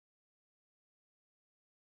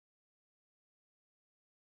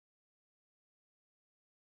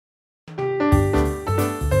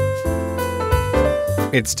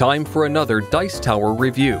It's time for another Dice Tower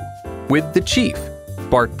review with the Chief,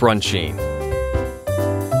 Bart Brunsheen.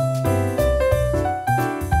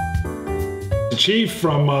 The Chief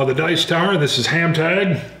from the Dice Tower. This is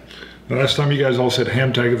HAMTAG. The last time you guys all said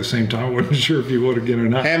HAMTAG at the same time, I wasn't sure if you would again or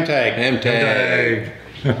not. HAMTAG. HAMTAG.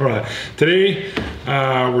 All right. Today,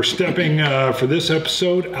 we're stepping for this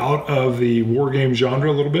episode out of the war game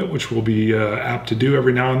genre a little bit, which we'll be apt to do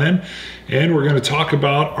every now and then. And we're going to talk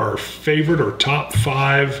about our favorite or top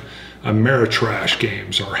 5 Ameritrash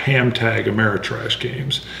games, our HAMTAG Ameritrash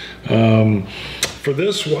games. For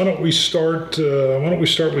this, why don't we start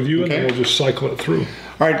with you, and then we'll just cycle it through.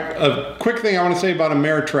 All right, a quick thing I want to say about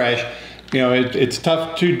Ameritrash. You know, it's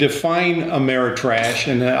tough to define Ameritrash,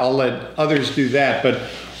 and I'll let others do that. But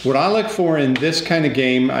what I look for in this kind of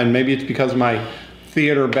game, and maybe it's because of my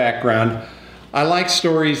theater background, I like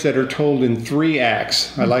stories that are told in 3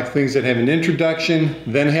 acts. I like things that have an introduction,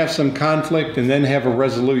 then have some conflict, and then have a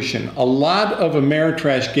resolution. A lot of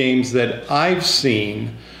Ameritrash games that I've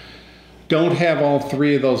seen don't have all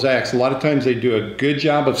 3 of those acts. A lot of times they do a good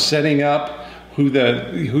job of setting up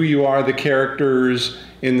who you are, the characters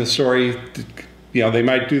in the story. You know, they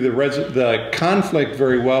might do the conflict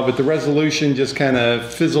very well, but the resolution just kind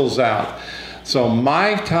of fizzles out. So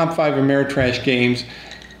my top 5 Ameritrash games,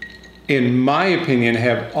 in my opinion,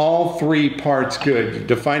 have all 3 parts good.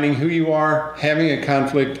 Defining who you are, having a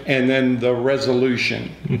conflict, and then the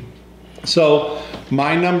resolution. So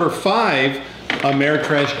my number 5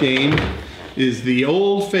 Ameritrash game is the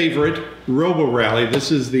old favorite, Robo Rally.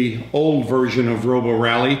 This is the old version of Robo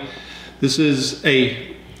Rally. This is a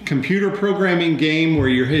computer programming game where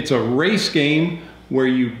it's a race game where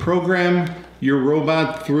you program your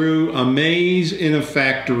robot through a maze in a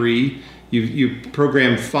factory. You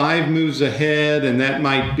program 5 moves ahead, and that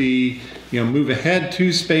might be, you know, move ahead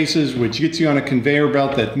 2 spaces, which gets you on a conveyor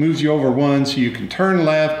belt that moves you over 1, so you can turn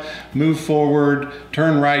left, move forward,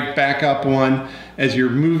 turn right, back up 1, as you're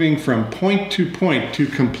moving from point to point to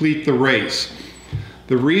complete the race.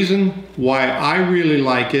 The reason why I really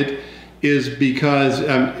like it is because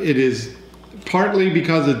it is partly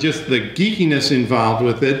because of just the geekiness involved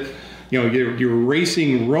with it. You know, you're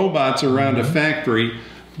racing robots around a factory,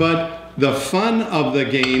 but the fun of the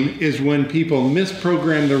game is when people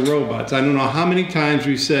misprogram the robots. I don't know how many times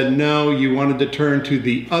we said, no, you wanted to turn to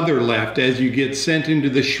the other left as you get sent into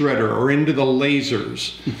the shredder or into the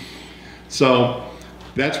lasers. So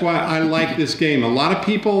that's why I like this game. A lot of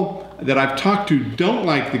people that I've talked to don't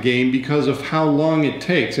like the game because of how long it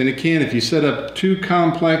takes. And it can, if you set up too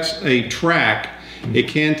complex a track, it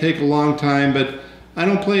can take a long time, but I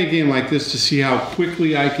don't play a game like this to see how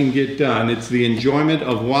quickly I can get done. It's the enjoyment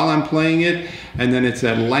of while I'm playing it, and then it's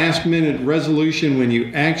that last minute resolution when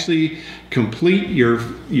you actually complete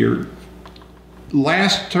your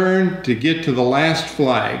last turn to get to the last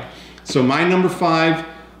flag. So my number 5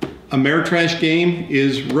 Ameritrash game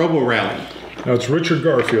is Robo Rally. Now it's Richard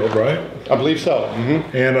Garfield, right? I believe so.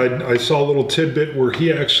 And I saw a little tidbit where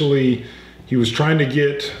he was trying to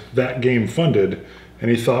get that game funded, and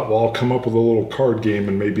he thought, well, I'll come up with a little card game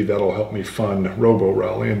and maybe that'll help me fund Robo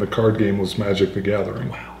Rally, and the card game was Magic the Gathering.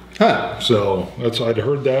 Wow. Huh. So I'd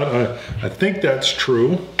heard that. I think that's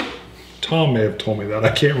true. Tom may have told me that.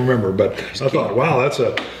 I can't remember, but I thought, wow, that's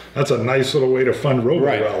a nice little way to fund Robo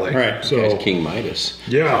Rally. Right. So it's King Midas.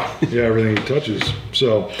 Yeah, everything he touches.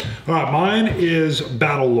 So, all right, mine is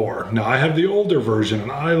Battle Lore. Now I have the older version,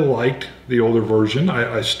 and I liked the older version.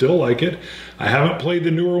 I still like it. I haven't played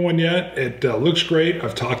the newer one yet. It looks great.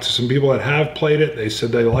 I've talked to some people that have played it. They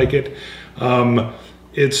said they like it.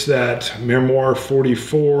 It's that Memoir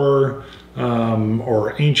 44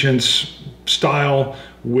 or Ancients style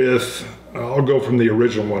with, I'll go from the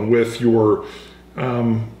original one, with your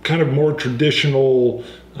kind of more traditional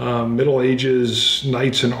Middle Ages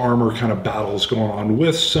knights in armor kind of battles going on,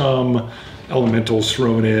 with some elementals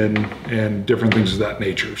thrown in and different things of that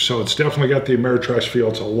nature. So it's definitely got the Ameritrash feel.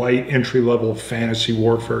 It's a light entry-level fantasy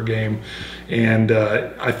warfare game, and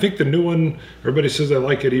I think the new one, everybody says they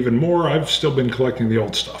like it even more. I've still been collecting the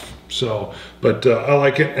old stuff, so but I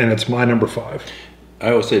like it, and it's my number 5. I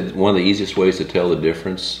always said one of the easiest ways to tell the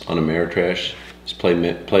difference on Ameritrash is play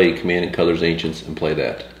Command and Colors Ancients and play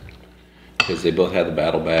that, because they both have the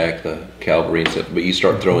battle back, the cavalry and stuff. But you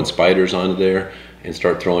start throwing spiders onto there and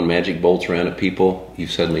start throwing magic bolts around at people,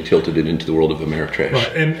 you've suddenly tilted it into the world of Ameritrash.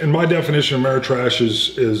 Right. And my definition of Ameritrash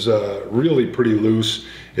is really pretty loose.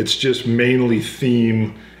 It's just mainly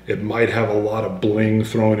theme. It might have a lot of bling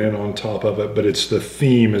thrown in on top of it, but it's the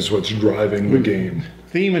theme is what's driving the game.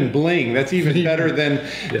 theme and bling. That's even better than,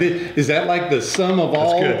 is that like the sum of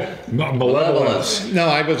all? That's good. Malevolence. No,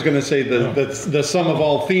 I was going to say the sum of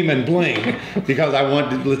all theme and bling, because I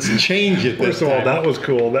wanted, let's change it this First of all, time. that was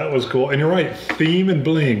cool. That was cool. And you're right, theme and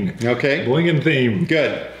bling. Okay. Bling and theme.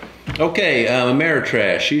 Good. Okay,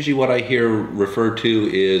 Ameritrash. Usually what I hear referred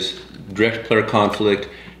to is direct player conflict,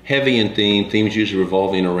 heavy in theme. Themes usually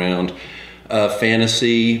revolving around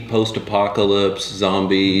fantasy, post-apocalypse,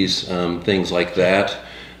 zombies, things like that.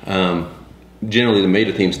 Generally the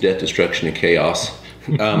meta theme's death, destruction, and chaos.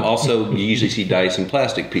 Also, you usually see dice and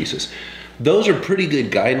plastic pieces. Those are pretty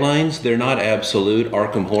good guidelines. They're not absolute.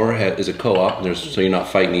 Arkham Horror is a co-op, so you're not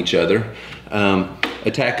fighting each other.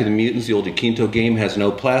 Attack of the Mutants, the old Quinto game, has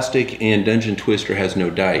no plastic, and Dungeon Twister has no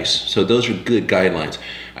dice. So those are good guidelines.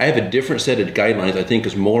 I have a different set of guidelines I think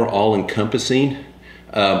is more all-encompassing.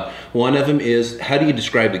 One of them is, how do you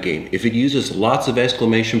describe the game? If it uses lots of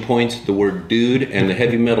exclamation points, the word dude, and the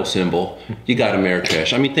heavy metal symbol, you got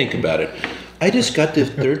Ameritrash. I mean, think about it. I just got this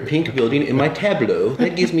third pink building in my tableau.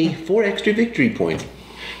 That gives me 4 extra victory points.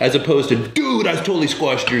 As opposed to, dude, I've totally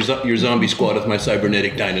squashed your zombie squad with my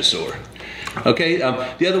cybernetic dinosaur. Okay,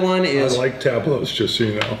 the other one is... I like tableaus, just so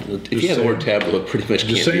you know. If you have the word tableau, it pretty much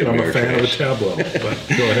Just can't be saying, I'm a fan of a Ameritrash. tableau,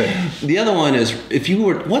 but go ahead. The other one is, if you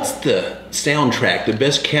were, what's the soundtrack that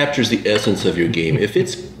best captures the essence of your game? If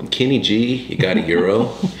it's Kenny G, you got a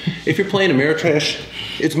Euro. If you're playing Ameritrash,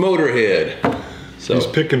 it's Motorhead. So He's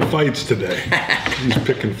picking fights today. He's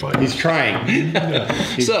picking fights. He's trying.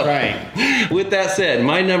 He's trying. With that said,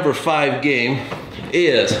 my number 5 game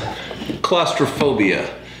is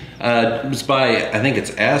Claustrophobia. It's by, I think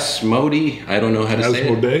it's Asmodee. I don't know how to say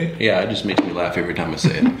it. Asmodee? Yeah, it just makes me laugh every time I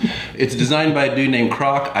say it. It's designed by a dude named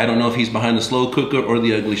Croc. I don't know if he's behind the slow cooker or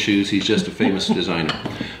the ugly shoes. He's just a famous designer.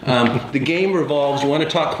 The game revolves, you want to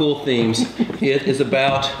talk cool themes, it is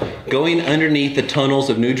about going underneath the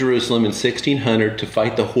tunnels of New Jerusalem in 1600 to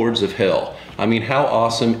fight the hordes of hell. I mean, how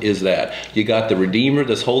awesome is that? You got the Redeemer,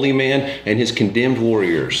 this holy man, and his condemned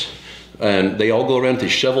warriors. And they all go around with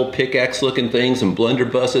these shovel pickaxe looking things and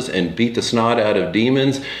blunderbusses and beat the snot out of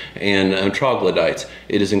demons and troglodytes.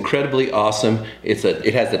 It is incredibly awesome. It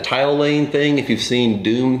has the tile laying thing. If you've seen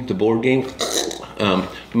Doom, the board game,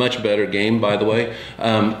 much better game, by the way.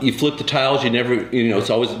 You flip the tiles, it's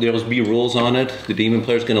always, there always be rules on it. The demon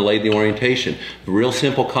player's going to lay the orientation. Real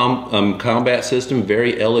simple combat system,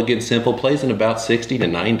 very elegant, simple, plays in about 60 to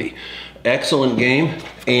 90. Excellent game,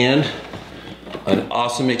 and an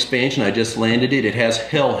awesome expansion. I just landed it. It has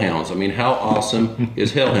Hellhounds. I mean, how awesome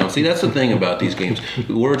is Hellhounds? See, that's the thing about these games.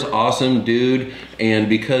 The words awesome, dude, and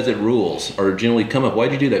because it rules are generally come up.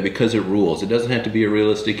 Why'd you do that? Because it rules. It doesn't have to be a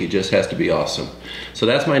realistic. It just has to be awesome. So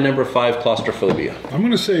that's my number 5, Claustrophobia. I'm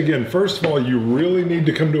going to say again, first of all, you really need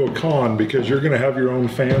to come to a con because you're going to have your own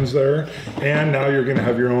fans there, and now you're going to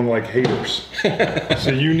have your own, like, haters.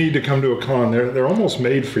 So you need to come to a con. They're almost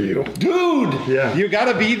made for you. Dude! Yeah. You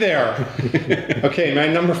got to be there. Okay, my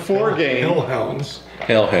number 4 game. Hellhounds.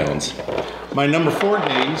 Hellhounds. My number 4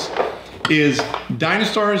 games is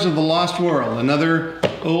Dinosaurs of the Lost World, another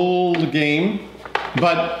old game,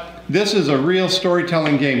 but this is a real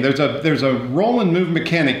storytelling game. There's a roll and move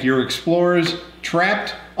mechanic. Your explorers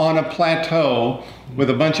trapped on a plateau with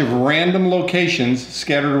a bunch of random locations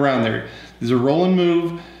scattered around there. There's a roll and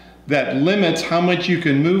move that limits how much you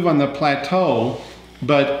can move on the plateau,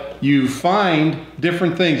 but you find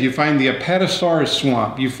different things. You find the Apatosaurus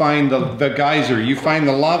swamp, you find the geyser, you find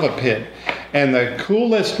the lava pit. And the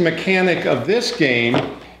coolest mechanic of this game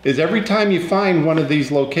is every time you find one of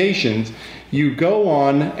these locations, you go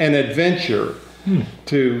on an adventure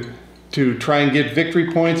to try and get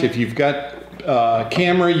victory points. If you've got a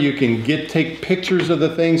camera, you can take pictures of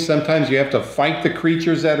the things. Sometimes you have to fight the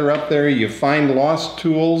creatures that are up there. You find lost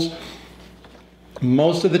tools.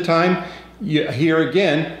 Most of the time, here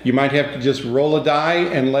again, you might have to just roll a die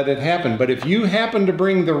and let it happen. But if you happen to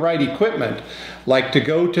bring the right equipment, like to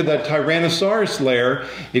go to the Tyrannosaurus lair,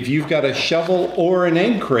 if you've got a shovel or an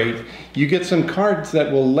egg crate, you get some cards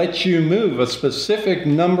that will let you move a specific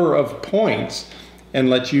number of points and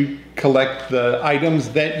let you collect the items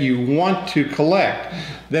that you want to collect.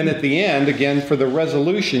 Then at the end, again, for the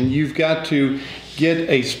resolution, you've got to get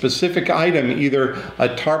a specific item, either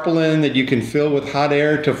a tarpaulin that you can fill with hot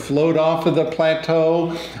air to float off of the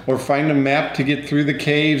plateau, or find a map to get through the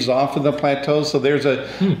caves off of the plateau. So there's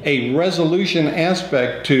a resolution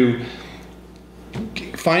aspect to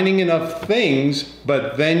finding enough things,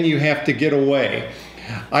 but then you have to get away.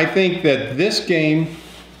 I think that this game,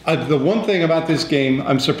 the one thing about this game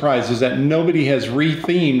I'm surprised is that nobody has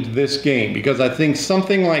rethemed this game, because I think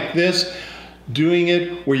something like this, doing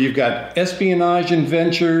it where you've got espionage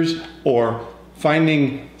adventures or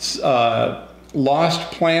finding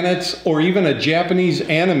lost planets or even a Japanese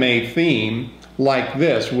anime theme like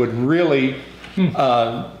this would really,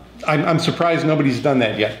 I'm surprised nobody's done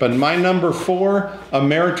that yet. But my number 4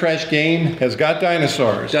 Ameritrash game has got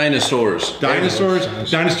dinosaurs. Dinosaurs.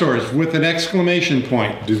 Dinosaurs with an exclamation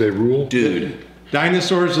point. Do they rule? Dude.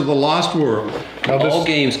 Dinosaurs of the Lost World. All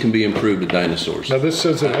games can be improved with dinosaurs. Now this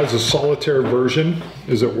says it has a solitaire version.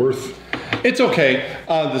 Is it worth? It's okay.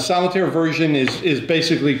 The solitaire version is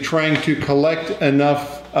basically trying to collect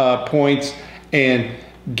enough points and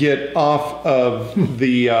get off of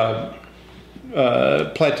the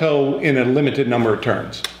plateau in a limited number of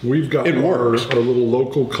turns. We've got our little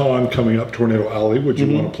local con coming up, Tornado Alley. Would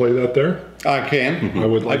you want to play that there? I can. I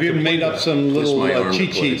would like I've even made up some little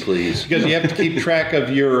cheat sheets, please. because you have to keep track of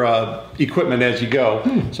your equipment as you go.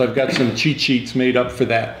 So I've got some cheat sheets made up for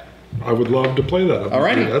that. I would love to play that. All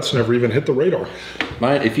righty. That's never even hit the radar.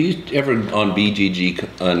 If you ever on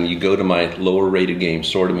BGG and you go to my lower rated games,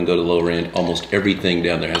 sort them and go to lower end, almost everything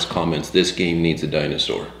down there has comments. This game needs a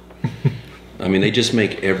dinosaur. I mean, they just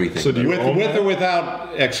make everything. So do you With or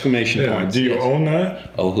without exclamation points. Do you own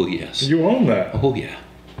that? Oh yes. You own that? Oh yeah.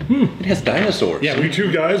 It has dinosaurs. Yeah, We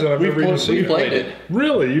two guys, and I've never even seen We it. played it.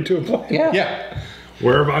 Really? You two have played it? Yeah.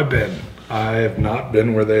 Where have I been? I have not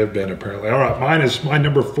been where they have been, apparently. All right, my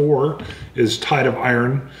number 4 is Tide of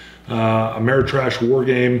Iron, Ameritrash war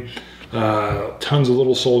game, tons of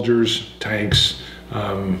little soldiers, tanks.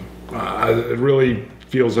 It really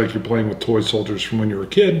feels like you're playing with toy soldiers from when you were a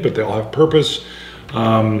kid, but they all have purpose.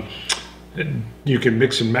 You can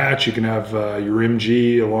mix and match. You can have your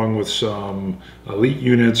MG along with some elite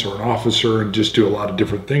units or an officer and just do a lot of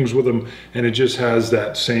different things with them. And it just has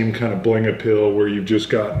that same kind of bling appeal where you've just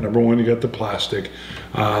got, number 1, you got the plastic.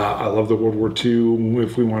 I love the World War II,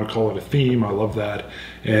 if we want to call it a theme. I love that.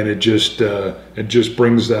 And it just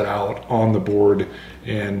brings that out on the board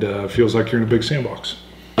and feels like you're in a big sandbox.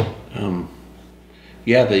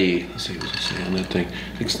 Yeah, let's see what I say on that thing.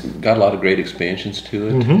 It's got a lot of great expansions to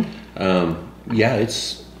it. Yeah,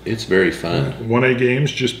 it's very fun. 1A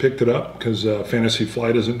Games just picked it up because Fantasy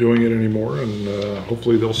Flight isn't doing it anymore, and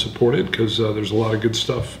hopefully they'll support it because there's a lot of good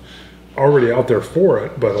stuff already out there for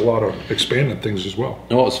it, but a lot of expanded things as well.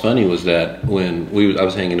 And what was funny was that when I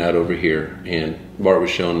was hanging out over here, and Bart was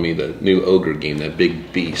showing me the new Ogre game, that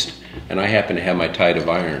big beast, and I happen to have my Tide of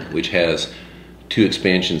Iron, which has 2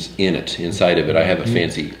 expansions in it. Inside of it, I have a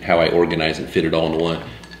fancy how I organize and fit it all into one.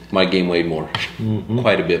 My game weighed more,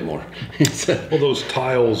 quite a bit more. Well, those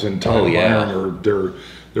tiles and Tide of Iron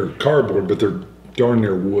they're cardboard, but they're darn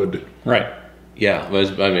near wood. Right. Yeah,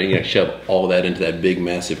 I mean, you shove all that into that big,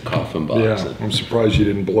 massive coffin box. Yeah, I'm surprised you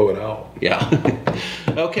didn't blow it out. Yeah.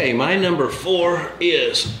 Okay, my number 4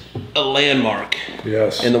 is a landmark.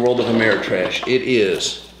 Yes. In the world of Ameritrash. It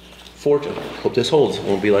is Fortress. Hope this holds. It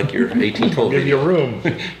won't be like your 1812 Give you room.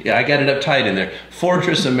 Yeah, I got it up tight in there.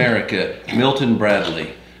 Fortress America, Milton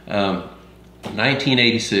Bradley.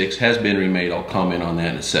 1986, has been remade. I'll comment on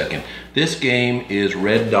that in a second. This game is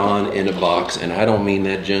Red Dawn in a box, and I don't mean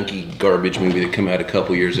that junky garbage movie that came out a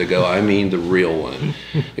couple years ago. I mean the real one.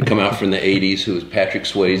 It come out from the 80s, who was Patrick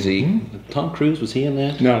Swayze. Tom Cruise, was he in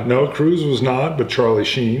that? No, Cruise was not, but Charlie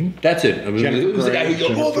Sheen. That's it. I mean, it was the guy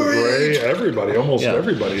who go over it. Everybody, almost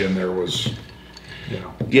everybody in there was,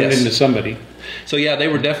 yes. Into somebody. So yeah, they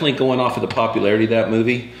were definitely going off of the popularity of that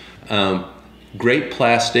movie. Great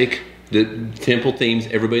plastic. The temple themes,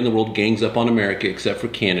 everybody in the world gangs up on America except for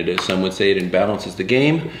Canada. Some would say it imbalances the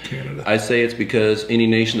game. Canada. I say it's because any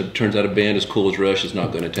nation that turns out a band as cool as Russia is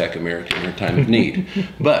not going to attack America in a time of need.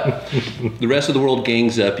 But the rest of the world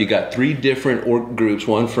gangs up. You got 3 different groups,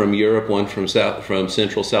 one from Europe, one from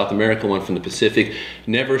Central South America, one from the Pacific.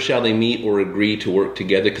 Never shall they meet or agree to work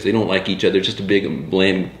together because they don't like each other. It's just a big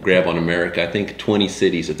land grab on America. I think 20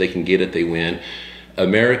 cities, if they can get it, they win.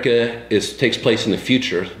 America takes place in the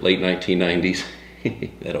future, late 1990s.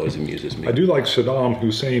 That always amuses me. I do like Saddam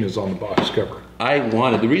Hussein is on the box cover.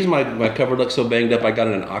 The reason my cover looks so banged up, I got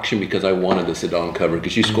it in an auction because I wanted the Saddam cover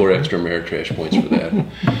because you score extra Ameritrash points for that.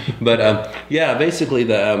 But yeah, basically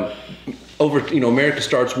America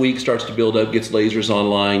starts weak, starts to build up, gets lasers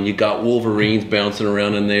online. You got Wolverines bouncing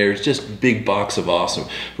around in there. It's just a big box of awesome.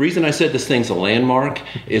 The reason I said this thing's a landmark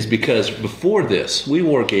is because before this, we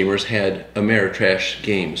war gamers had Ameritrash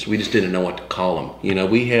games. We just didn't know what to call them.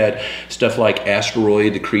 We had stuff like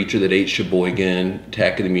Asteroid, the creature that ate Sheboygan,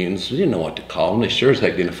 Attack of the Mutants. We didn't know what to call them. They sure as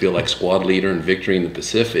heck didn't feel like Squad Leader and Victory in the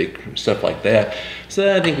Pacific, stuff like that.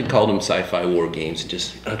 So I think we called them sci-fi war games.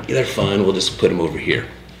 Just they're fun. We'll just put them over here.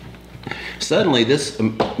 Suddenly, this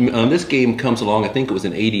game comes along. I think it was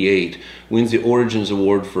in '88. Wins the Origins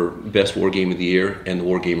Award for Best War Game of the Year, and the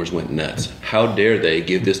War Gamers went nuts. How dare they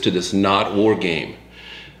give this to this not war game?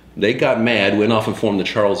 They got mad, went off and formed the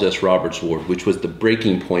Charles S. Roberts Award, which was the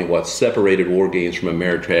breaking point, what separated war games from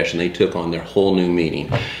Ameritrash, and they took on their whole new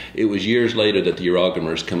meaning. It was years later that the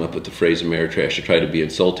Eurogamers come up with the phrase Ameritrash to try to be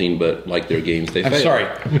insulting, but like their games, they failed. I'm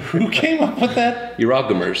sorry, who came up with that?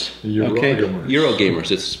 Eurogamers. Okay.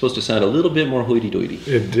 Eurogamers. It's supposed to sound a little bit more hoity-toity.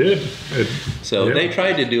 It did. So they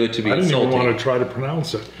tried to do it to be insulting. I didn't even want to try to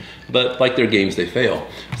pronounce it. But like their games, they fail.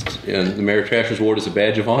 And the Ameritrashers Award is a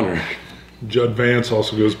badge of honor. Judd Vance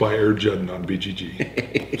also goes by Air Judd on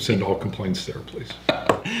BGG. Send all complaints there, please.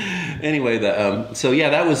 Anyway, so yeah,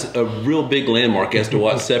 that was a real big landmark as to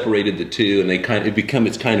what separated the two, and it become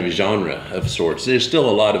its kind of a genre of sorts. There's still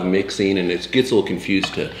a lot of mixing, and it gets a little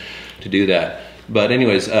confused to do that. But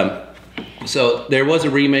anyways, so there was a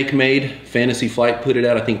remake made. Fantasy Flight put it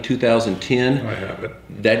out, I think 2010. I have it.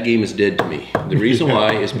 That game is dead to me. The reason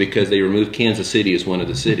why is because they removed Kansas City as one of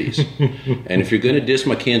the cities. And if you're going to diss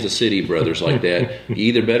my Kansas City brothers like that, you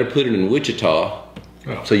either better put it in Wichita,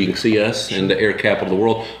 so you can see us in the air capital of the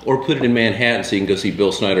world, or put it in Manhattan so you can go see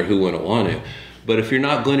Bill Snyder, who wouldn't want to. But if you're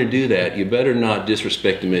not going to do that, you better not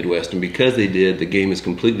disrespect the Midwest. And because they did, the game is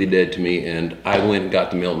completely dead to me, and I went and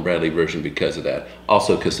got the Milton Bradley version because of that.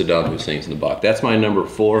 Also because Saddam Hussein's in the box. That's my number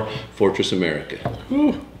 4, Fortress America.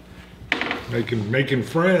 Ooh. Making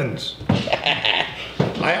friends.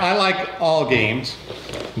 I like all games,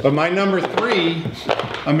 but my number 3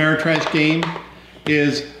 Ameritrash game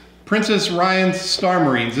is Princess Ryan's Star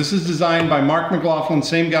Marines. This is designed by Mark McLaughlin,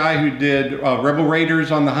 same guy who did Rebel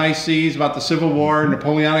Raiders on the High Seas about the Civil War,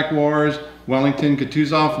 Napoleonic Wars, Wellington,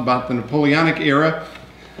 Kutuzov about the Napoleonic era.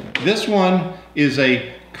 This one is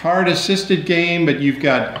a card-assisted game, but you've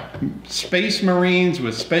got Space Marines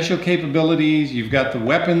with special capabilities. You've got the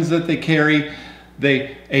weapons that they carry.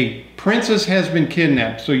 A princess has been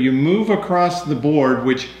kidnapped, so you move across the board,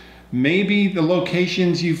 which maybe the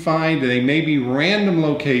locations you find, they may be random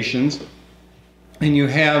locations, and you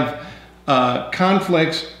have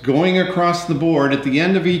conflicts going across the board. At the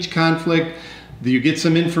end of each conflict, you get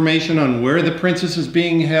some information on where the princess is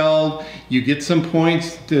being held. You get some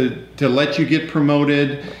points to let you get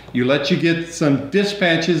promoted. You get some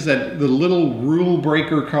dispatches, that the little rule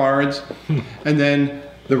breaker cards. And then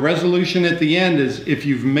the resolution at the end is if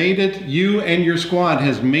you've made it, you and your squad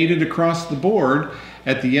has made it across the board.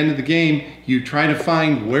 At the end of the game, you try to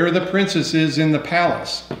find where the princess is in the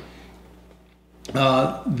palace.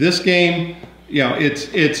 This game, you know,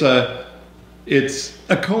 it's a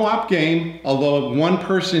co-op game, although one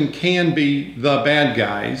person can be the bad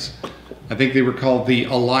guys. I think they were called the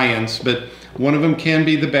Alliance, but one of them can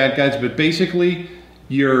be the bad guys. But basically,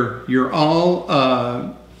 you're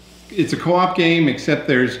all. It's a co-op game, except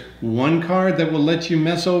there's one card that will let you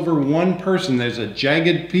mess over one person. There's a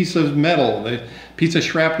jagged piece of metal, a piece of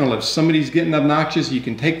shrapnel. If somebody's getting obnoxious, you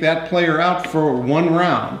can take that player out for one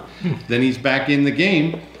round. Then he's back in the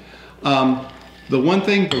game. The one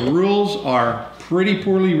thing, the rules are pretty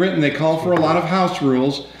poorly written. They call for a lot of house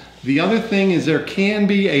rules. The other thing is there can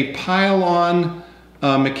be a pile-on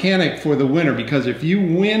mechanic for the winner, because if you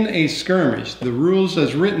win a skirmish, the rules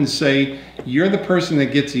as written say you're the person that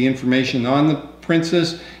gets the information on the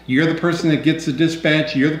princess, you're the person that gets the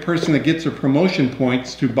dispatch, you're the person that gets the promotion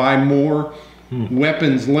points to buy more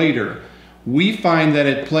weapons later. We find that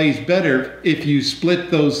it plays better if you split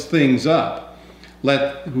those things up.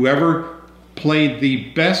 Let whoever played the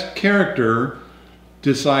best character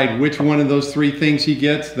decide which one of those 3 things he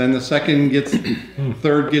gets, then the second gets,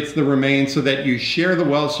 third gets the remain, so that you share the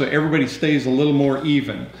wealth so everybody stays a little more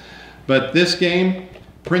even. But this game,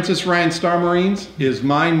 Princess Ryan Star Marines, is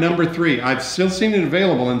my number 3. I've still seen it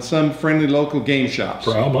available in some friendly local game shops.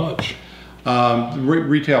 For how much?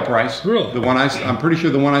 Retail price. Really? The one I'm pretty sure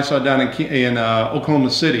the one I saw down in Oklahoma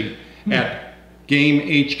City at Game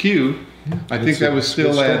HQ, I think that was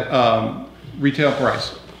still at retail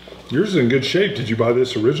price. Yours is in good shape. Did you buy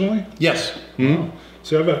this originally? Yes. Oh.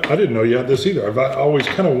 See, I didn't know you had this either. I've always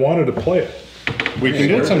kind of wanted to play it. We can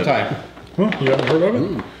do it sometime. Huh? You haven't heard of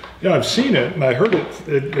it? Yeah, I've seen it, and I heard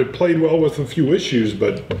it played well with a few issues,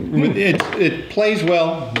 but... It plays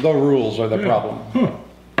well. The rules are the problem. Huh.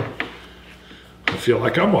 I feel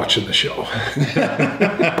like I'm watching the show.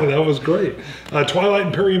 That was great. Twilight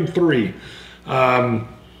Imperium 3.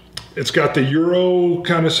 It's got the Euro,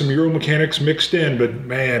 kind of some Euro mechanics mixed in, but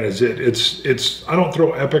man, it's I don't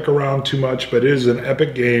throw epic around too much, but it is an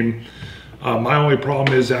epic game. My only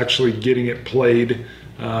problem is actually getting it played.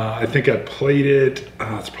 I think I played it,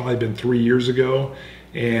 it's probably been 3 years ago,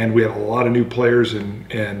 and we had a lot of new players, and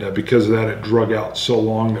because of that, it drug out so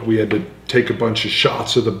long that we had to take a bunch of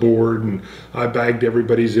shots of the board, and I bagged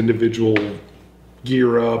everybody's individual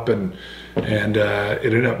gear up, and it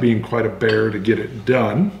ended up being quite a bear to get it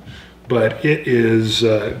done. But it is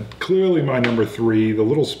clearly my number 3. The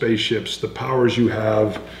little spaceships, the powers you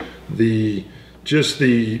have, the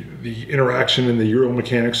interaction and the Euro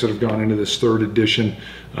mechanics that have gone into this 3rd edition,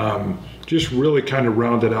 just really kind of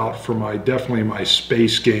rounded out for definitely my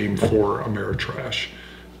space game for Ameritrash.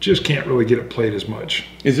 Just can't really get it played as much.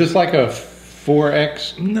 Is this like a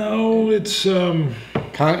 4X? No, it's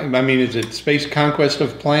I mean, is it Space Conquest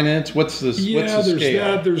of Planets? What's the there's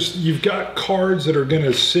scale? that. You've got cards that are going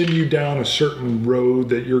to send you down a certain road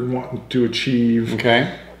that you're wanting to achieve.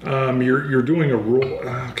 Okay. You're doing a role,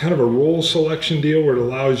 kind of a role selection deal where it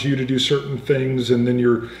allows you to do certain things, and then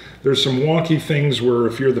there's some wonky things where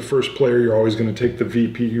if you're the first player, you're always going to take the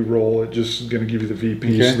VP role. It just is going to give you the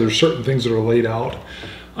VP. Okay. So there's certain things that are laid out.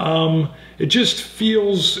 It just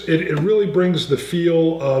feels, it really brings the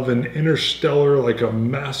feel of an interstellar, like a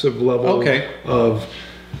massive level of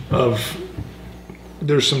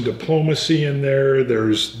there's some diplomacy in there. There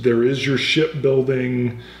is your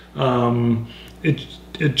shipbuilding.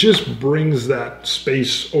 It just brings that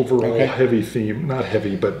space overall heavy theme, not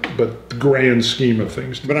heavy, but the grand scheme of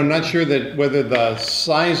things. But I'm not sure that whether the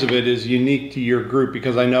size of it is unique to your group,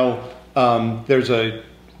 because I know there's a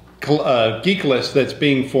geek list that's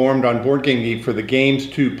being formed on Board Game Geek for the games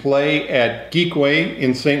to play at Geekway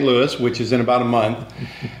in St. Louis, which is in about a month.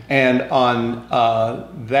 And on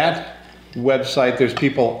that website, there's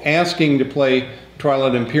people asking to play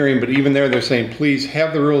Twilight Imperium, but even there they're saying, please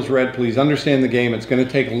have the rules read, please understand the game. It's going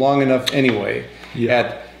to take long enough anyway. Yeah.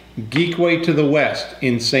 At Geekway to the West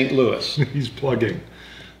in St. Louis. He's plugging.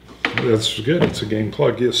 That's good. It's a game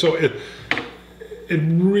plug. Yeah. So it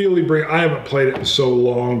really I haven't played it in so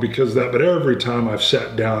long because of that, but every time I've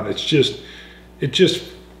sat down, it just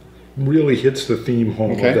really hits the theme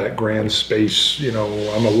home of that grand space. You know,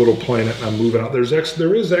 I'm a little planet and I'm moving out. There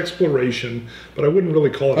is exploration, but I wouldn't really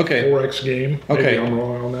call it a 4X game. Maybe I'm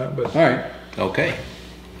wrong on that, but all right. Okay.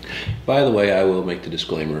 By the way, I will make the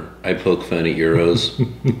disclaimer. I poke fun at Euros.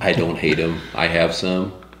 I don't hate them. I have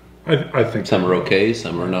some. I think some are okay,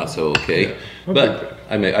 some are not so okay. Yeah, but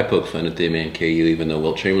I poke fun at the MNKU, even though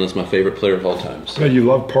Will Chamberlain's my favorite player of all time. So. Yeah, you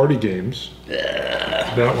love party games.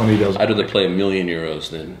 That one he doesn't. I'd rather play 1,000,000 euros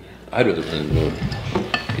than I'd rather play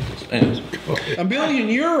 €1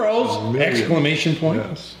 million! Exclamation point.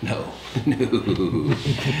 Yes. No.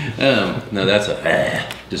 No, that's a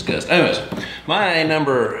disgust. Anyways, my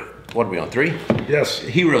number, what are we on, 3? Yes.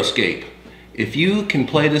 Heroscape. If you can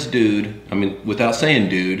play this dude, I mean, without saying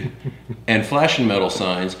dude, and flashing metal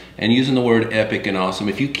signs, and using the word epic and awesome,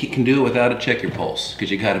 if you can do it without it, check your pulse,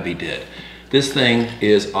 because you gotta be dead. This thing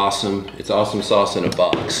is awesome. It's awesome sauce in a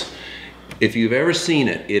box. If you've ever seen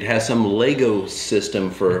it, it has some Lego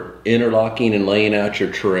system for interlocking and laying out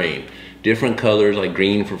your terrain. Different colors, like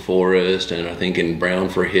green for forest, and I think in brown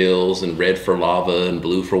for hills, and red for lava, and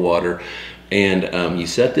blue for water. And you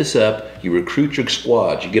set this up, you recruit your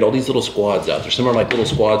squads. You get all these little squads out there. Some are like little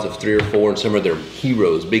squads of 3 or 4, and some are their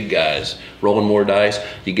heroes, big guys, rolling more dice.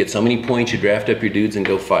 You get so many points, you draft up your dudes and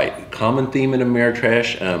go fight. Common theme in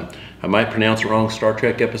Ameritrash, I might pronounce it wrong, Star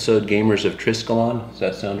Trek episode, Gamers of Triskelion. Does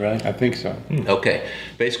that sound right? I think so. Okay.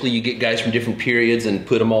 Basically, you get guys from different periods and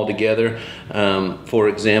put them all together. For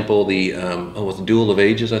example, the Duel of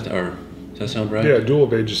Ages, or does that sound right? Yeah, Duel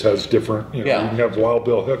of Ages has different, you can have Wild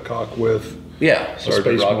Bill Hickok with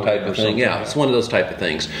Sergeant Rock type of thing. Yeah, it's one of those type of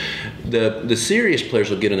things. The serious players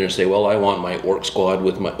will get in there and say, well, I want my orc squad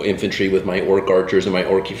with my infantry, with my orc archers and my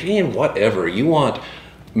orc, whatever. You want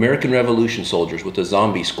American Revolution soldiers with a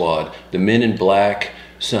zombie squad, the Men in Black,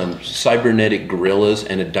 some cybernetic gorillas,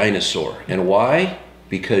 and a dinosaur. And why?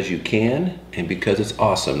 Because you can, and because it's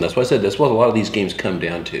awesome. That's why I said that's what a lot of these games come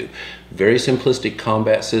down to. Very simplistic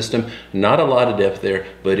combat system, not a lot of depth there,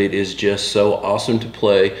 but it is just so awesome to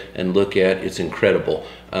play and look at. It's incredible.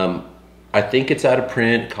 I think it's out of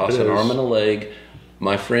print, costs an arm and a leg.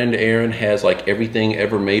 My friend Aaron has like everything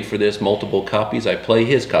ever made for this, multiple copies. I play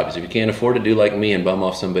his copies. If you can't afford to do like me and bum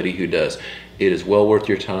off somebody who does, it is well worth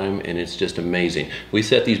your time, and it's just amazing. We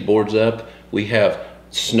set these boards up. We have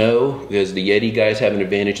snow, because the Yeti guys have an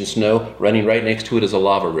advantage in snow. Running right next to it is a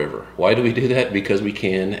lava river. Why do we do that? Because we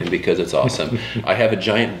can, and because it's awesome. I have a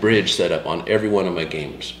giant bridge set up on every one of my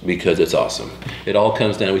games because it's awesome. It all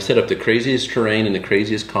comes down. We set up the craziest terrain and the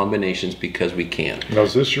craziest combinations because we can. Now,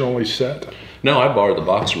 is this your only set? No, I borrowed the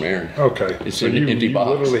box from Aaron. Okay. It's so an you, empty you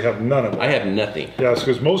box. literally have none of it. I have nothing. Yeah,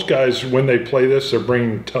 because most guys, when they play this, they're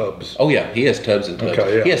bringing tubs. Oh yeah, he has tubs and tubs.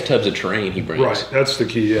 Okay, yeah. He has tubs of terrain he brings. Right, that's the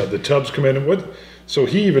key. Yeah, the tubs come in and what? So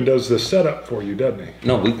he even does the setup for you, doesn't he?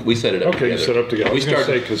 No, we set it up Okay, together. you set up together. I was going to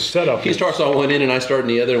say, because setup He starts on one end and I start in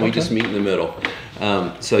the other, and we just meet in the middle.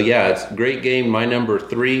 So yeah, it's a great game. My number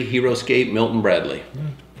 3, Hero Escape, Milton Bradley.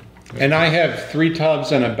 And I have 3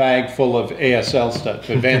 tubs and a bag full of ASL stuff,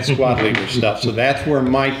 Advanced Squad Leader stuff. So that's where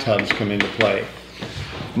my tubs come into play.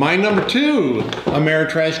 My number 2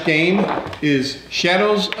 Ameritrash game is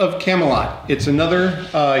Shadows of Camelot. It's another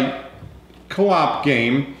co-op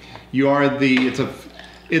game.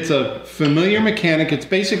 It's a familiar mechanic. It's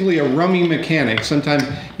basically a rummy mechanic. Sometimes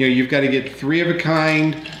you've got to get 3 of a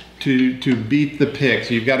kind to beat the picks.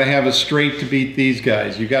 You've got to have a straight to beat these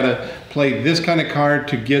guys. You've got to play this kind of card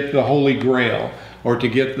to get the Holy Grail or to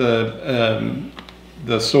get the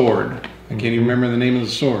sword. I can't even remember the name of the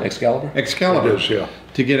sword. Excalibur? Excalibur. It is, yeah.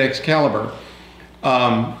 To get Excalibur.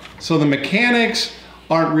 So the mechanics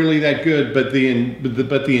aren't really that good, but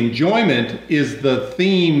the enjoyment is the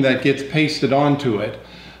theme that gets pasted onto it.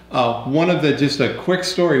 Just a quick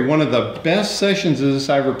story, one of the best sessions of this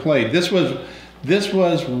I ever played. This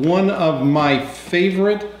was one of my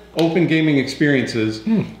favorite open gaming experiences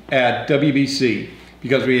at WBC,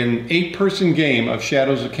 because we had an 8-person game of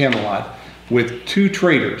Shadows of Camelot with 2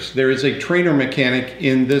 traders. There is a trader mechanic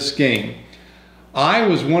in this game. I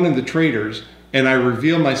was one of the traders, and I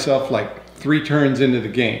revealed myself like 3 turns into the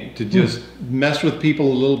game to just mess with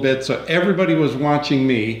people a little bit. So everybody was watching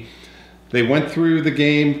me. They went through the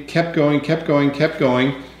game, kept going,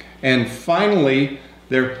 and finally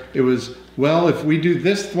it was, well, if we do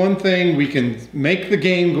this one thing, we can make the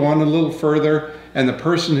game go on a little further. And the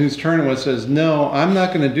person whose turn it was says, no, I'm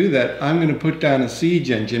not going to do that. I'm going to put down a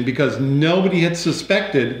siege engine, because nobody had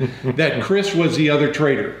suspected that Chris was the other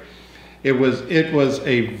trader. It was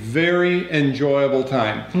a very enjoyable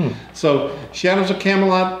time. So Shadows of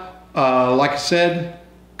Camelot, like I said,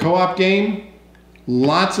 co-op game,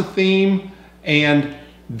 lots of theme, and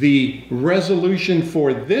the resolution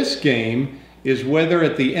for this game is whether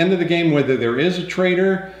at the end of the game, whether there is a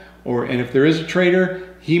traitor, and if there is a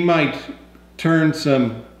traitor, he might turn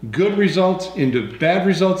some good results into bad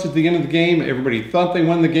results at the end of the game. Everybody thought they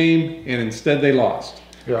won the game, and instead they lost.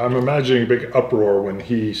 Yeah, I'm imagining a big uproar when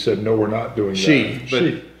he said, no, we're not doing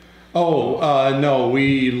that. No,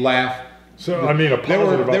 we laughed. So, I mean, a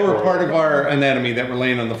positive they were uproar. part of our anatomy that were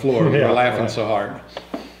laying on the floor. We were laughing so hard.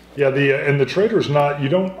 Yeah, and the trader's not, you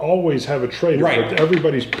don't always have a trader, Right. but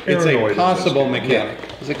everybody's paranoid. It's a possible mechanic.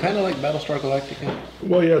 Is it kind of like Battlestar Galactica?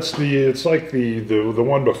 Well, yeah, it's like the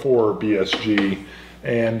one before BSG,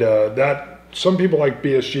 and that some people like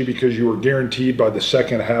BSG because you were guaranteed by the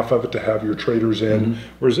second half of it to have your traders in.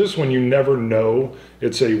 Whereas this one, you never know.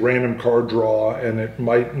 It's a random card draw, and it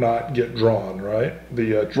might not get drawn, right?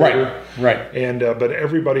 The trader. Right. And but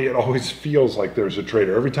everybody, it always feels like there's a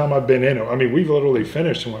trader. Every time I've been in it, I mean, we've literally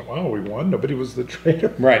finished and went, wow, we won. Nobody was the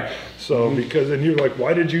trader. Right. So and you're like,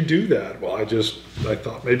 why did you do that? Well, I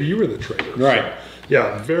thought maybe you were the trader. Right. So,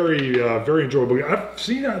 yeah, very very enjoyable. I've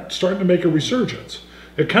seen that starting to make a resurgence.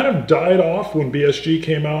 It kind of died off when BSG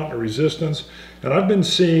came out, or Resistance, and I've been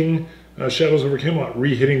seeing Shadows over Camelot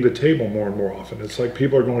re-hitting the table more and more often. It's like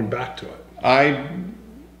people are going back to it. I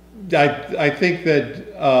think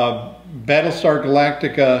that Battlestar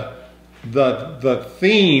Galactica, the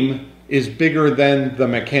theme is bigger than the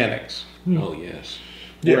mechanics. Oh yes.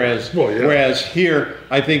 Whereas here,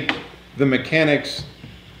 I think the mechanics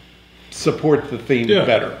support the theme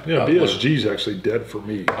better. Yeah, BSG's actually dead for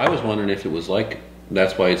me. I was wondering if it was like,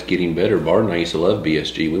 that's why it's getting better. Bart and I used to love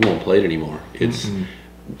BSG. We won't play it anymore. It's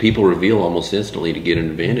people reveal almost instantly to get an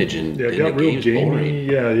advantage, and it got real game's gamey. boring.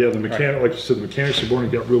 Yeah, the mechanic, like you said, the mechanics are boring.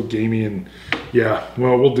 It got real gamey, and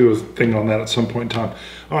well, we'll do a thing on that at some point in time.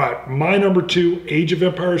 All right, my number 2, Age of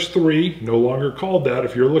Empires 3, no longer called that.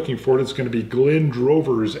 If you're looking for it, it's going to be Glenn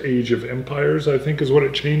Drover's Age of Empires, I think is what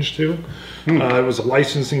it changed to. It was a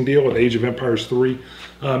licensing deal with Age of Empires 3.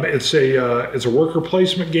 It's a worker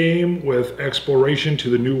placement game with exploration to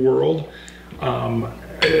the new world.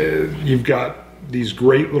 You've got these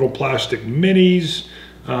great little plastic minis,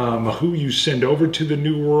 who you send over to the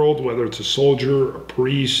new world, whether it's a soldier, a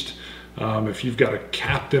priest, if you've got a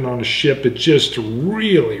captain on a ship. It just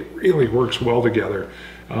really, really works well together.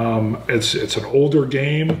 It's an older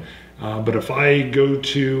game, but if I go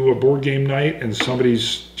to a board game night and somebody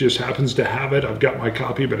just happens to have it, I've got my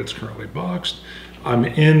copy, but it's currently boxed, I'm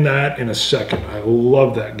in that in a second. I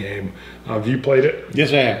love that game. Have you played it?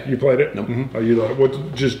 Yes, I have. You played it? Nope. You thought,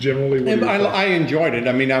 what? Just generally? What I enjoyed it.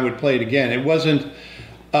 I mean, I would play it again. It wasn't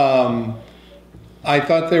I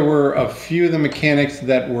thought there were a few of the mechanics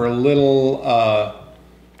that were a little,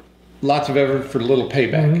 lots of effort for little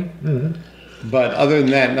payback. But other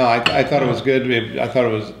than that, no, I thought it was good. I thought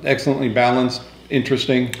it was excellently balanced,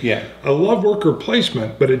 interesting. Yeah. I love worker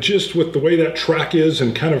placement, but it just, with the way that track is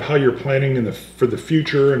and kind of how you're planning for the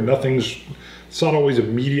future, and it's not always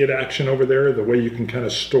immediate action over there. The way you can kind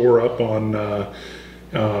of store up on,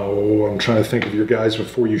 I'm trying to think of your guys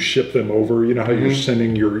before you ship them over. You know how you're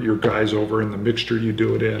sending your guys over and the mixture you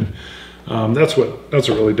do it in. That's what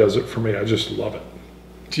really does it for me. I just love it.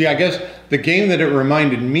 See, I guess the game that it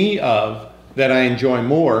reminded me of that I enjoy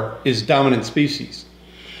more is Dominant Species.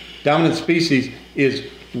 Dominant Species is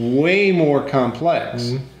way more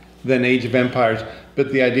complex than Age of Empires,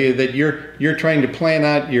 but the idea that you're trying to plan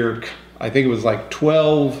out I think it was like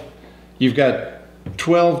 12, you've got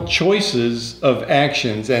 12 choices of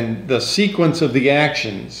actions, and the sequence of the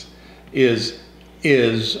actions is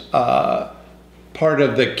part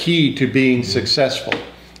of the key to being successful.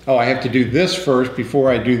 Oh, I have to do this first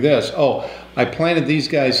before I do this. Oh, I planted these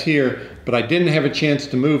guys here, but I didn't have a chance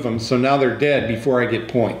to move them, so now they're dead before I get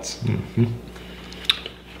points.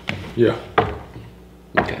 Yeah.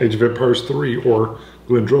 Okay. Age of Empires 3 or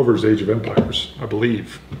Glenn Drover's Age of Empires, I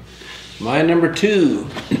believe. My number 2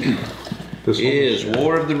 is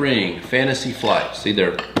War of the Ring, Fantasy Flight. See,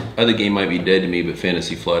 their other game might be dead to me, but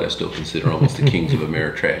Fantasy Flight I still consider almost the kings of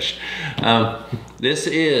Ameritrash. This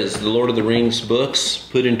is the Lord of the Rings books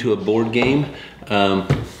put into a board game.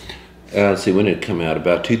 Let's see, when did it come out?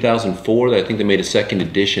 About 2004. I think they made a second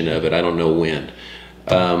edition of it. I don't know when.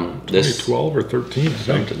 2012 or 13,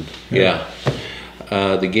 something. Yeah.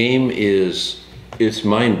 The game it's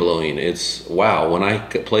mind-blowing. It's, wow, when I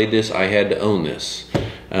played this, I had to own this.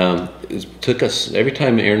 It took us, every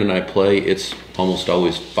time Aaron and I play, it's almost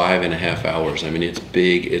always 5.5 hours. I mean, it's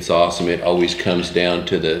big, it's awesome. It always comes down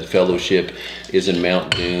to the fellowship is in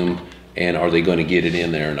Mount Doom, and are they going to get it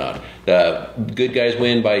in there or not? The good guys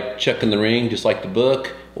win by chucking the ring, just like the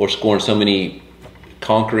book, or scoring so many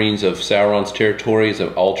conquerings of Sauron's territories,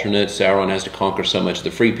 of alternate. Sauron has to conquer so much of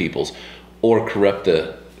the free peoples, or corrupt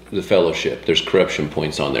the fellowship. There's corruption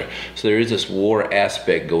points on there. So there is this war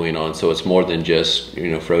aspect going on, so it's more than just,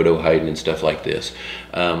 you know, Frodo hiding and stuff like this.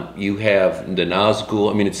 You have the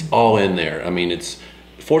Nazgul. I mean, it's all in there. I mean, it's,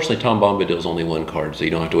 fortunately Tom Bombadil's only one card, so you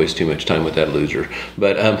don't have to waste too much time with that loser.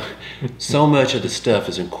 But so much of the stuff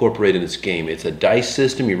is incorporated in this game. It's a dice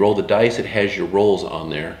system. You roll the dice. It has your rolls on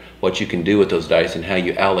there, what you can do with those dice and how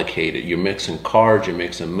you allocate it. You're mixing cards, you're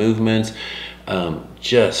mixing movements.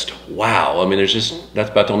 Just wow. I mean, that's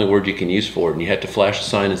about the only word you can use for it, and you have to flash a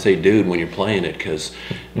sign and say dude when you're playing it, because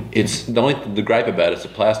it's the gripe about it is the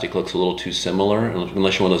plastic looks a little too similar,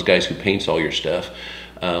 unless you're one of those guys who paints all your stuff.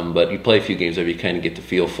 But you play a few games over, you kind of get the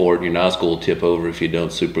feel for it. Your Nazgul will tip over if you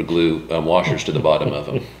don't super glue washers to the bottom of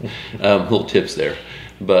them. Little tips there.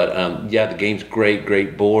 But yeah, the game's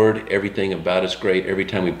great board. Everything about it's great. Every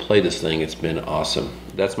time we play this thing, it's been awesome.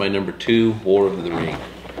 That's my number 2, War of the Ring.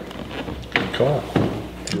 Cool.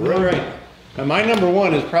 All right. Now my number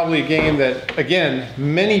 1 is probably a game that, again,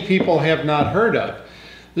 many people have not heard of.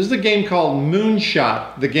 This is a game called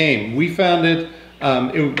Moonshot, the game. We found it,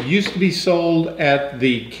 it used to be sold at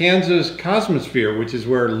the Kansas Cosmosphere, which is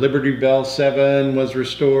where Liberty Bell 7 was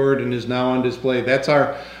restored and is now on display. That's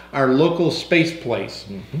our local space place.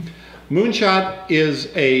 Moonshot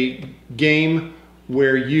is a game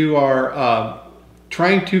where you are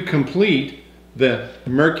trying to complete the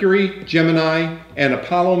Mercury, Gemini, and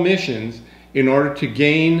Apollo missions in order to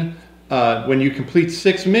gain, when you complete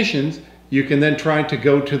 6 missions, you can then try to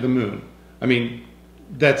go to the moon. I mean,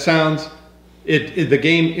 that sounds, the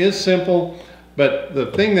game is simple, but the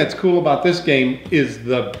thing that's cool about this game is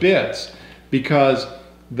the bits, because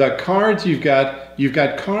the cards you've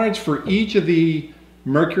got cards for each of the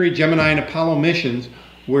Mercury, Gemini, and Apollo missions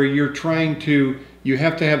where you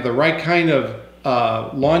have to have the right kind of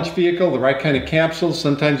launch vehicle, the right kind of capsule.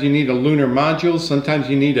 Sometimes you need a lunar module, sometimes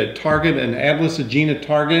you need a target, an Atlas Agena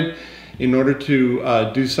target in order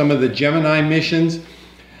to do some of the Gemini missions.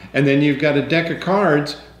 And then you've got a deck of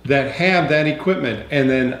cards that have that equipment, and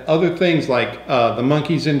then other things like the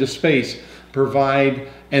Monkeys into Space provide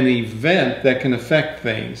an event that can affect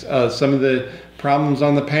things. Some of the problems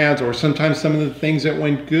on the pads, or sometimes some of the things that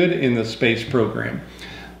went good in the space program.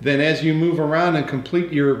 Then as you move around and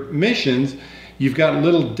complete your missions, you've got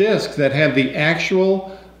little discs that have the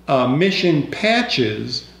actual mission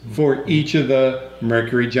patches for each of the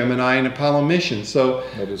Mercury, Gemini, and Apollo missions. So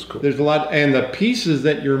that is cool. There's a lot, and the pieces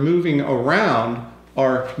that you're moving around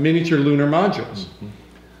are miniature lunar modules.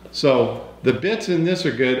 So the bits in this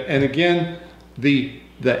are good, and again, the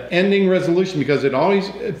ending resolution, because it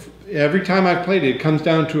every time I've played it, it comes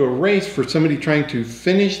down to a race for somebody trying to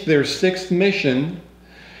finish their 6th mission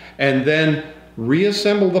and then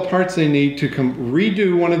reassemble the parts they need to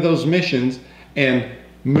redo one of those missions and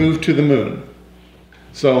move to the moon.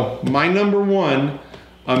 So my number 1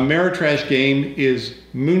 Ameritrash game is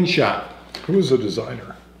Moonshot. Who is the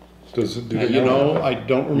designer? Does it do You know, I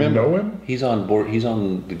don't remember. You know him? He's on board. He's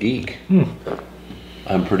on the Geek.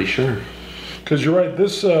 I'm pretty sure. Because you're right,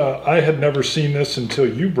 this I had never seen this until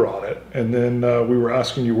you brought it, and then we were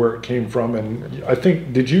asking you where it came from, and I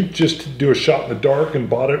think, did you just do a shot in the dark and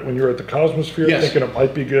bought it when you were at the Cosmosphere, Yes. thinking it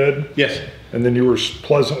might be good? Yes. And then you were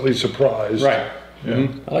pleasantly surprised. Right. Yeah.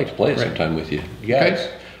 I like to play it sometime with you. Yeah,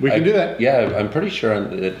 Okay. We can do that. Yeah, I'm pretty sure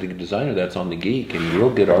that the designer that's on the Geek and real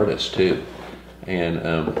good artist too. And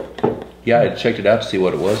yeah, I checked it out to see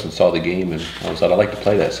what it was and saw the game, and I thought I'd like to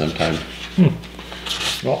play that sometime.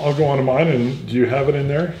 Well, I'll go on to mine, and do you have it in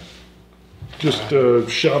there? Just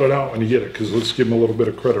shout it out when you get it, because let's give him a little bit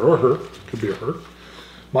of credit, or her. Could be a her.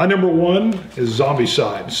 My number 1 is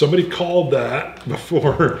Zombicide. Somebody called that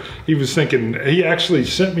before he was thinking. He actually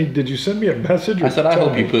sent me. Did you send me a message? I said, I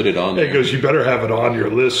hope you put it on there. He goes, you better have it on your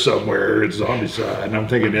list somewhere. It's Zombicide. And I'm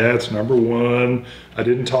thinking, yeah, it's number 1. I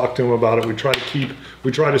didn't talk to him about it.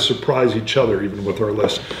 We try to surprise each other even with our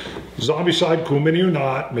list. Zombicide, cool mini or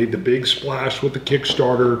not, made the big splash with the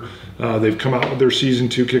Kickstarter. They've come out with their season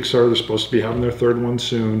 2 Kickstarter. They're supposed to be having their 3rd one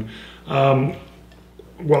soon.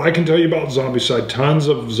 What I can tell you about Zombicide, tons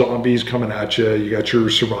of zombies coming at you. You got your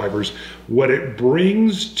survivors. What it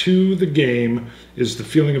brings to the game is the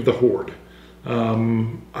feeling of the horde.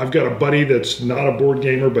 I've got a buddy that's not a board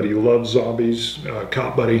gamer, but he loves zombies,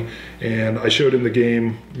 cop buddy, and I showed him the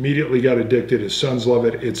game, immediately got addicted. His sons love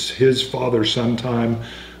it. It's his father-son time.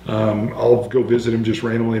 I'll go visit him just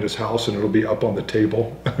randomly at his house, and it'll be up on the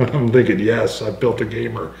table. I'm thinking, yes, I've built a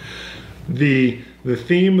gamer. The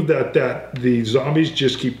theme that the zombies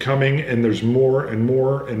just keep coming, and there's more and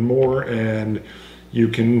more and more, and you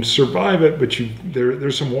can survive it, but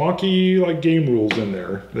there's some wonky like game rules in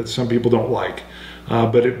there that some people don't like.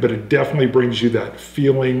 But it definitely brings you that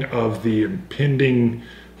feeling of the impending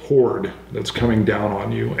horde that's coming down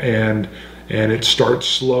on you, and it starts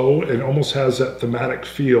slow and almost has that thematic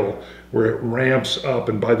feel where it ramps up,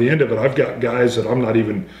 and by the end of it, I've got guys that I'm not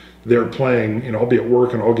even there playing, you know, I'll be at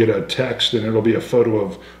work and I'll get a text and it'll be a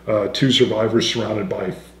photo of 2 survivors surrounded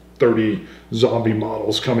by 30 zombie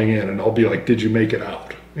models coming in, and I'll be like, did you make it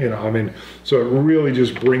out? You know, I mean, so it really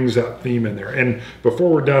just brings that theme in there. And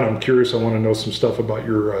before we're done, I'm curious, I want to know some stuff about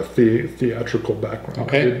your theatrical background.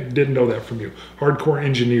 Okay. I didn't know that from you. Hardcore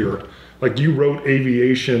engineer, like you wrote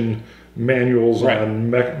aviation manuals right.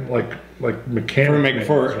 on mechanic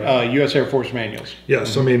for U.S. Air Force manuals.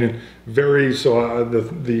 Yes, I mean,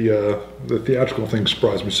 the theatrical thing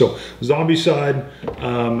surprised me. So, Zombicide,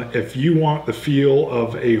 if you want the feel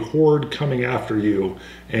of a horde coming after you,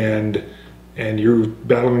 and you're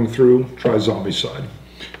battling through, try Zombicide.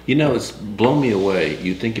 You know, it's blown me away.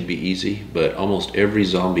 You'd think it'd be easy, but almost every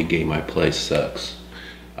zombie game I play sucks.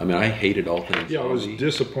 I mean, I hated all things Yeah, zombie. I was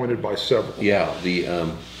disappointed by several. Yeah,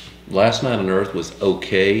 the Last Night on Earth was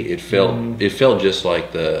okay. It felt just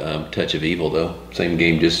like the Touch of Evil, though. Same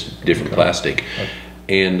game, just different plastic. Okay.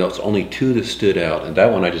 And there's only 2 that stood out, and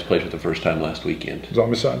that one I just played for the first time last weekend.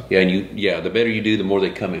 Zombicide. Yeah, and the better you do, the more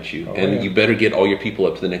they come at you, and you better get all your people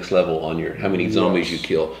up to the next level on your how many zombies you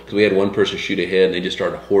kill. Because we had one person shoot ahead, and they just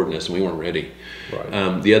started hoarding us, and we weren't ready.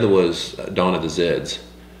 Right. The other was Dawn of the Zeds.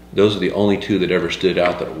 Those are the only 2 that ever stood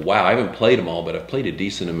out that, wow, I haven't played them all, but I've played a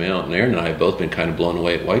decent amount. And Aaron and I have both been kind of blown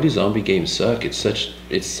away. Why do zombie games suck? It's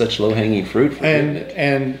such low-hanging fruit for it.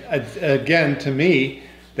 And again, to me,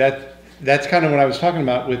 that's kind of what I was talking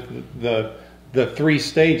about with the 3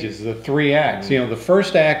 stages, the 3 acts. You know, the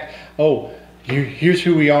first act, here's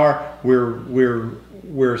who we are.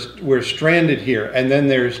 We're stranded here. And then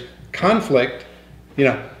there's conflict, you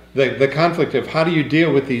know, the conflict of how do you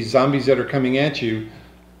deal with these zombies that are coming at you.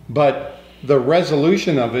 But the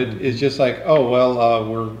resolution of it is just like,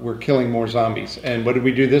 we're killing more zombies. And what did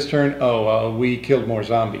we do this turn? We killed more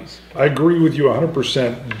zombies. I agree with you 100%.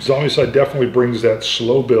 Zombicide definitely brings that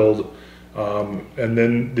slow build, and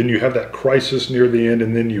then you have that crisis near the end,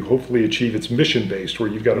 and then you hopefully achieve. It's mission based, where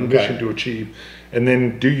you've got a mission to achieve, and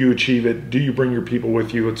then do you achieve it? Do you bring your people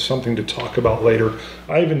with you? It's something to talk about later.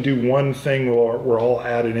 I even do one thing where we're all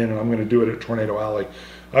added in, and I'm going to do it at Tornado Alley.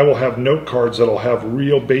 I will have note cards that'll have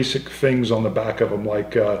real basic things on the back of them,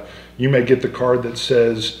 like you may get the card that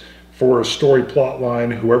says, for a story plot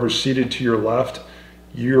line, whoever's seated to your left,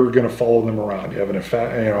 you're going to follow them around. You have an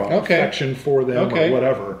affection for them or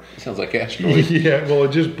whatever. Sounds like asteroids. Yeah, well,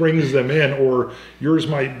 it just brings them in. Or yours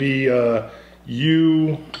might be,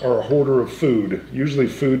 you are a hoarder of food. Usually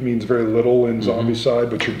food means very little in zombie side,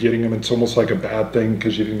 but you're getting them. It's almost like a bad thing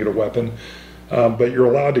because you didn't get a weapon. But you're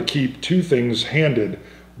allowed to keep 2 things handed,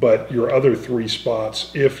 but your other 3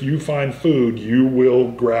 spots, if you find food, you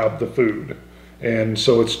will grab the food. And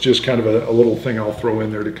so it's just kind of a little thing I'll throw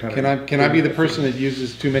in there to kind of... Can I be the person that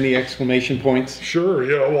uses too many exclamation points? Sure,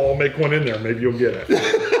 yeah, well, I'll make one in there. Maybe you'll get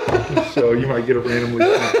it. So you might get it randomly.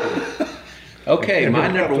 Okay, my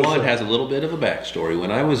number 1 has a little bit of a backstory. When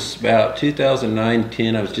I was about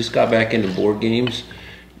 2009-10, I just got back into board games.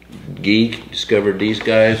 Geek, discovered these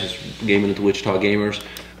guys, just gaming with the Wichita Gamers.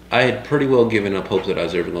 I had pretty well given up hope that I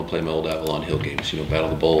was ever going to play my old Avalon Hill games, you know, Battle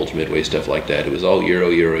of the Bulge, Midway, stuff like that. It was all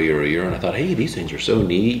Euro, and I thought, hey, these things are so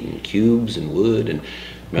neat, and cubes and wood and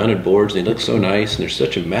mounted boards, and they look so nice, and they're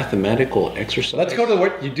such a mathematical exercise. Let's go to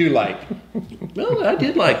what you do like. Well, I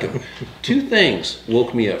did like them. 2 things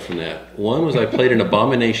woke me up from that. One was I played an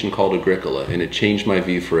abomination called Agricola, and it changed my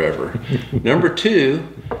view forever. Number 2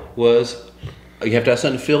 was... you have to have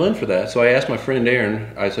something to fill in for that. So I asked my friend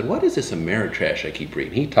Aaron, I said, what is this Ameritrash I keep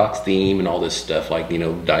reading? He talks theme and all this stuff like, you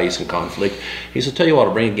know, dice and conflict. He said, tell you what,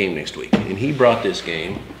 I'll bring a game next week. And he brought this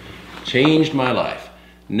game, changed my life.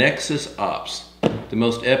 Nexus Ops, the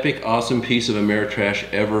most epic, awesome piece of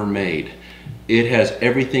Ameritrash ever made. It has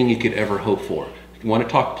everything you could ever hope for. If you want to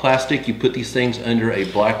talk plastic, you put these things under a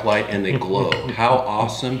black light and they glow. How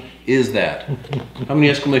awesome is that? How many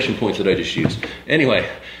exclamation points did I just use? Anyway.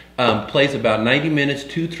 Plays about 90 minutes,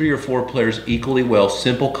 2, 3, or 4 players equally well.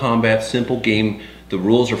 Simple combat, simple game. The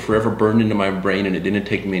rules are forever burned into my brain, and it didn't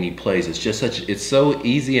take many plays. It's just it's so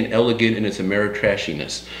easy and elegant in its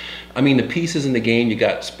Ameritrashiness. I mean, the pieces in the game, you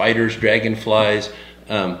got spiders, dragonflies,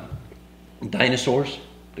 dinosaurs.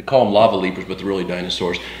 They call them lava leapers, but they're really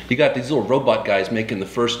dinosaurs. You got these little robot guys making the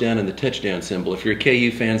first down and the touchdown symbol. If you're a KU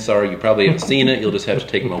fan, sorry, you probably haven't seen it. You'll just have to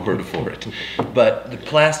take my word for it. But the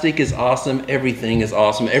plastic is awesome. Everything is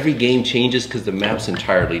awesome. Every game changes because the map's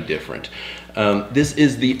entirely different. This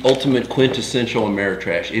is the ultimate quintessential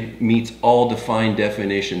Ameritrash. It meets all defined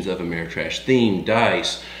definitions of Ameritrash. Theme,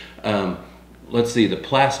 dice, let's see, the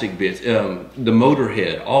plastic bits, the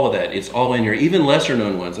Motorhead, all of that. It's all in here. Even lesser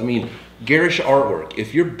known ones. I mean, garish artwork.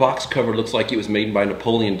 If your box cover looks like it was made by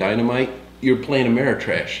Napoleon Dynamite, you're playing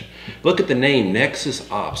Ameritrash. Look at the name, Nexus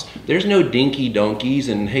Ops. There's no dinky donkeys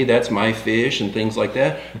and hey, that's my fish and things like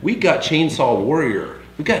that. We got Chainsaw Warrior.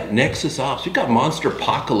 We got Nexus Ops. We got Monster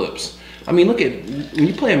Apocalypse. I mean, look at, when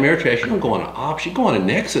you play Ameritrash, you don't go on an Ops, you go on a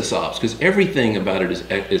Nexus Ops because everything about it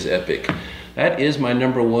is epic. That is my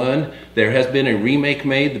number 1. There has been a remake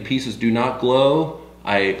made. The pieces do not glow.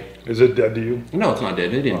 Is it dead to you? No, it's not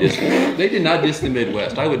dead. They did not diss the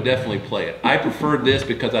Midwest. I would definitely play it. I preferred this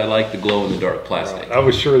because I like the glow-in-the-dark plastic. Right. I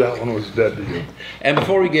was sure that one was dead to you. And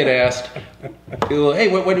before we get asked, hey,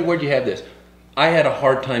 where'd you have this? I had a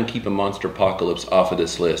hard time keeping Monster Apocalypse off of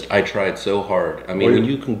this list. I tried so hard. I mean, when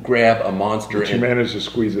you can grab a monster... But you managed to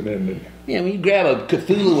squeeze it in, didn't you? Yeah, when you grab a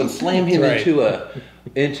Cthulhu and slam him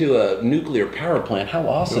into a nuclear power plant, how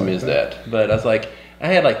awesome is that? But I was like... I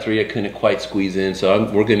had like 3 I couldn't quite squeeze in,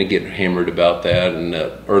 so we're going to get hammered about that. And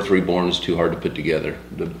Earth Reborn is too hard to put together,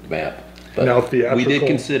 the map. But now, we did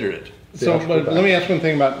consider it. So let me ask one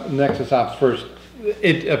thing about Nexus Ops first.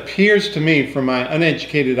 It appears to me, from my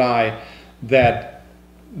uneducated eye, that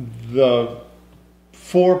the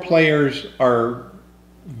 4 players are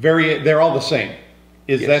they're all the same.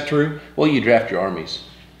 Is that true? Well, you draft your armies.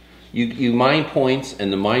 You mine points,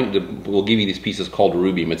 and will give you these pieces called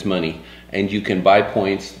rubium. It's money, and you can buy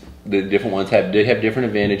points. The different ones have different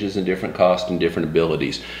advantages and different costs and different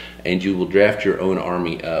abilities, and you will draft your own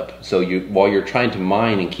army up. So while you're trying to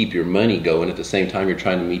mine and keep your money going, at the same time you're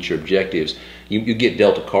trying to meet your objectives. You get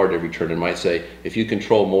dealt a card every turn, and might say if you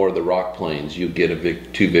control more of the rock plains, you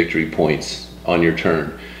get 2 victory points on your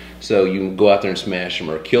turn. So you can go out there and smash them,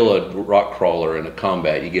 or kill a rock crawler in a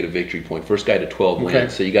combat, you get a victory point. First guy to 12 wins. Okay.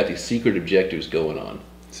 So you got these secret objectives going on.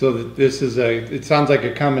 So this is it sounds like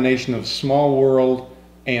a combination of Small World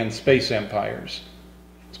and Space Empires.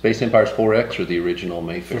 Space Empires 4X or the original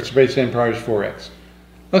Mayfair? Space Empires 4X.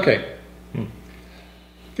 Okay.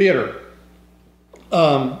 Theater.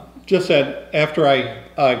 Just said, after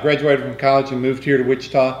I graduated from college and moved here to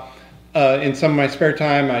Wichita, in some of my spare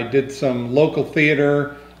time I did some local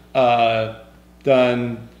theater.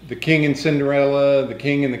 Done The King and Cinderella, The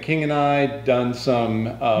King and the King and I, done some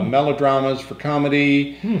melodramas for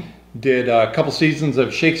comedy, did a couple seasons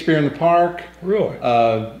of Shakespeare in the Park. Really?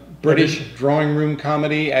 British drawing room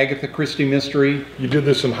comedy, Agatha Christie mystery. You did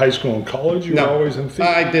this in high school and college? You were always in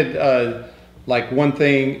theater? I did like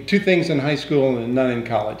 2 things in high school and none in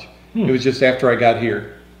college. It was just after I got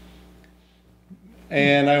here.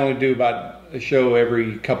 And I only do about a show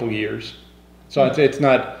every couple years. So it's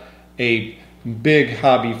not a big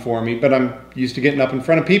hobby for me, but I'm used to getting up in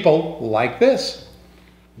front of people like this.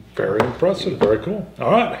 Very impressive. Very cool.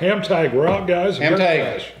 All right, HAMTAG. We're out, guys.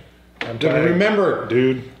 HAMTAG. Remember,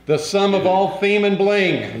 dude, the sum of all theme and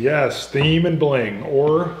bling. Yes, theme and bling,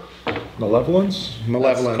 or malevolence.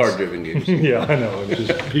 Malevolence. Card-driven games. Yeah, I know. It's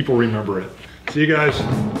just people remember it. See you guys.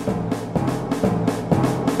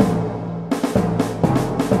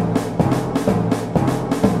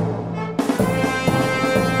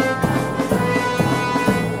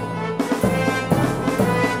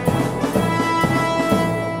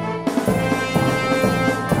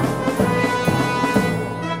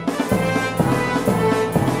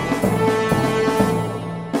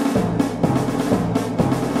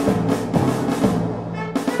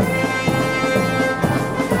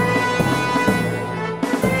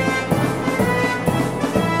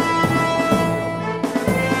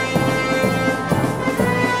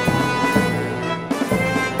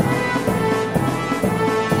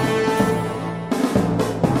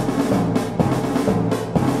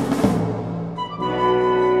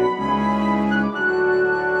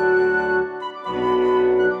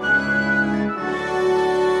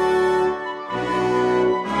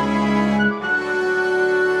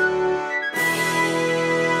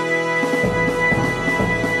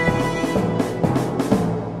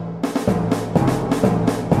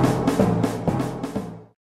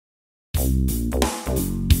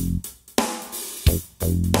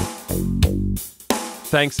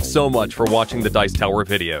 Thanks so much for watching the Dice Tower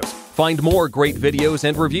videos. Find more great videos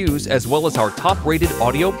and reviews, as well as our top-rated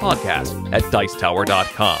audio podcast at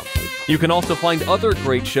Dicetower.com. You can also find other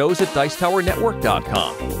great shows at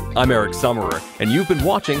Dicetowernetwork.com. I'm Eric Summerer, and you've been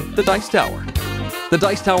watching The Dice Tower. The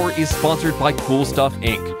Dice Tower is sponsored by Cool Stuff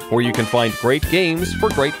Inc., where you can find great games for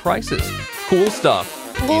great prices. Cool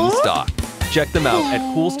stuff in stock. Check them out at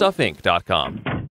CoolStuffInc.com.